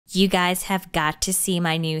You guys have got to see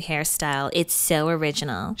my new hairstyle. It's so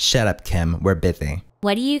original. Shut up, Kim. We're busy.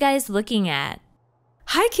 What are you guys looking at?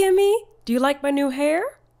 Hi, Kimmy. Do you like my new hair?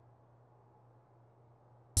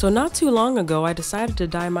 So not too long ago, I decided to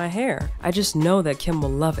dye my hair. I just know that Kim will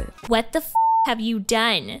love it. What the f have you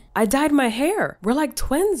done? I dyed my hair. We're like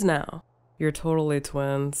twins now. You're totally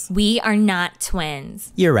twins. We are not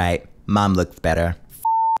twins. You're right. Mom looks better.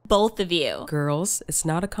 Both of you. Girls, it's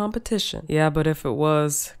not a competition. Yeah, but if it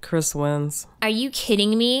was, Kris wins. Are you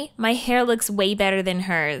kidding me? My hair looks way better than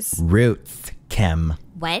hers. Roots, Kim.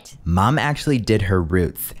 What? Mom actually did her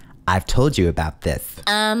roots. I've told you about this.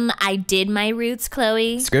 I did my roots,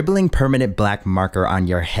 Chloe. Scribbling permanent black marker on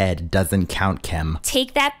your head doesn't count, Kim.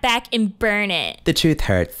 Take that back and burn it. The truth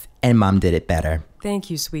hurts, and Mom did it better. Thank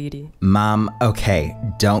you, sweetie. Mom, okay,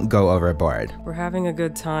 don't go overboard. We're having a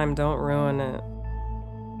good time, don't ruin it.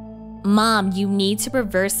 Mom, you need to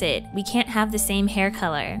reverse it. We can't have the same hair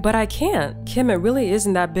color. But I can't. Kim, it really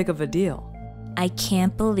isn't that big of a deal. I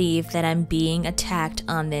can't believe that I'm being attacked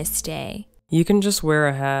on this day. You can just wear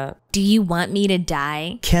a hat. Do you want me to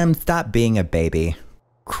die? Kim, stop being a baby.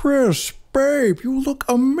 Kris, babe, you look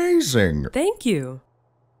amazing. Thank you.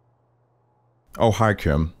 Oh, hi,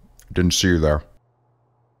 Kim. Didn't see you there.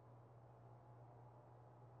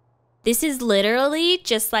 This is literally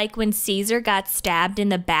just like when Caesar got stabbed in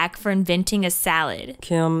the back for inventing a salad.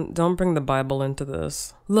 Kim, don't bring the Bible into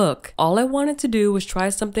this. Look, all I wanted to do was try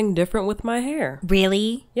something different with my hair.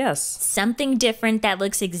 Really? Yes. Something different that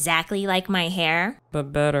looks exactly like my hair?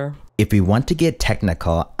 But better. If we want to get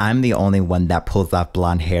technical, I'm the only one that pulls off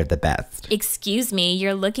blonde hair the best. Excuse me,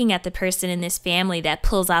 you're looking at the person in this family that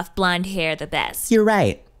pulls off blonde hair the best. You're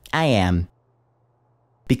right, I am.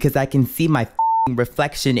 Because I can see my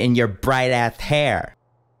reflection in your bright-ass hair.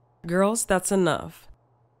 Girls, that's enough.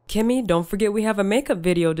 Kimmy, don't forget we have a makeup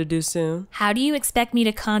video to do soon. How do you expect me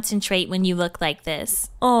to concentrate when you look like this?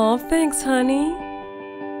 Aw, thanks, honey.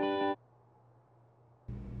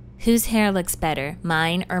 Whose hair looks better,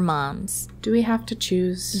 mine or Mom's? Do we have to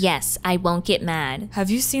choose? Yes, I won't get mad. Have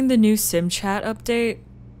you seen the new SimChat update?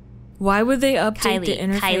 Why would they update the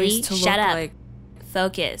interface Kylie, to shut look up. like...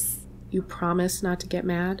 Focus. You promise not to get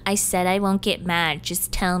mad? I said I won't get mad,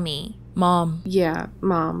 just tell me. Mom. Yeah,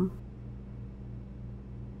 Mom.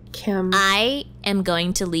 Kim. I am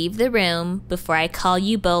going to leave the room before I call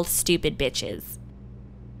you both stupid bitches.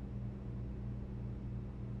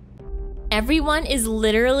 Everyone is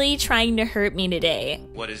literally trying to hurt me today.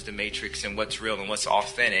 What is the Matrix and what's real and what's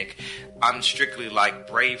authentic? I'm strictly like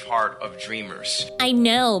Braveheart of dreamers. I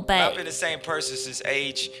know, but... I've been the same person since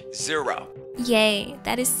age 0. Yay,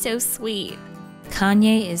 that is so sweet.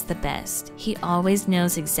 Kanye is the best. He always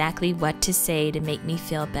knows exactly what to say to make me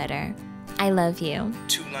feel better. I love you.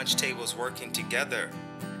 2 lunch tables working together.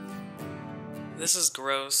 This is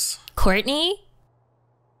gross. Courtney?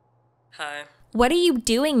 Hi. What are you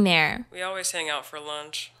doing there? We always hang out for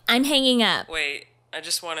lunch. I'm hanging up. Wait, I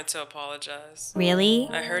just wanted to apologize. Really?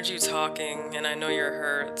 I heard you talking, and I know you're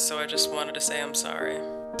hurt, so I just wanted to say I'm sorry.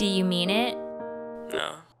 Do you mean it?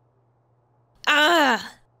 No.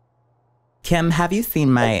 Ah! Kim, have you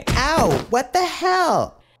seen my... Ow! What the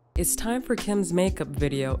hell? It's time for Kim's makeup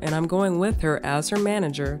video, and I'm going with her as her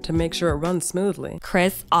manager to make sure it runs smoothly.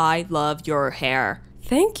 Kris, I love your hair.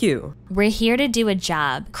 Thank you. We're here to do a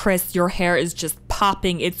job. Kris, your hair is just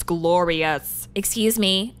popping. It's glorious. Excuse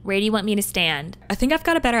me, where do you want me to stand? I think I've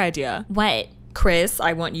got a better idea. What? Kris,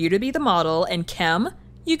 I want you to be the model, and Kim,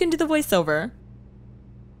 you can do the voiceover.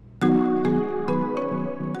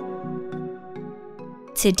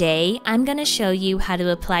 Today, I'm gonna show you how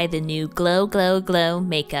to apply the new Glow Glow Glow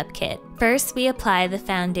makeup kit. First, we apply the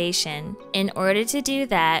foundation. In order to do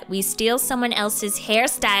that, we steal someone else's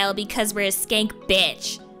hairstyle because we're a skank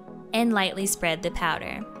bitch, and lightly spread the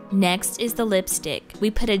powder. Next is the lipstick.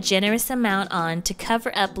 We put a generous amount on to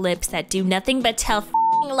cover up lips that do nothing but tell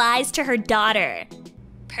f***ing lies to her daughter.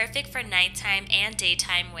 Perfect for nighttime and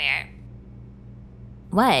daytime wear.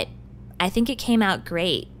 What? I think it came out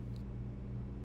great.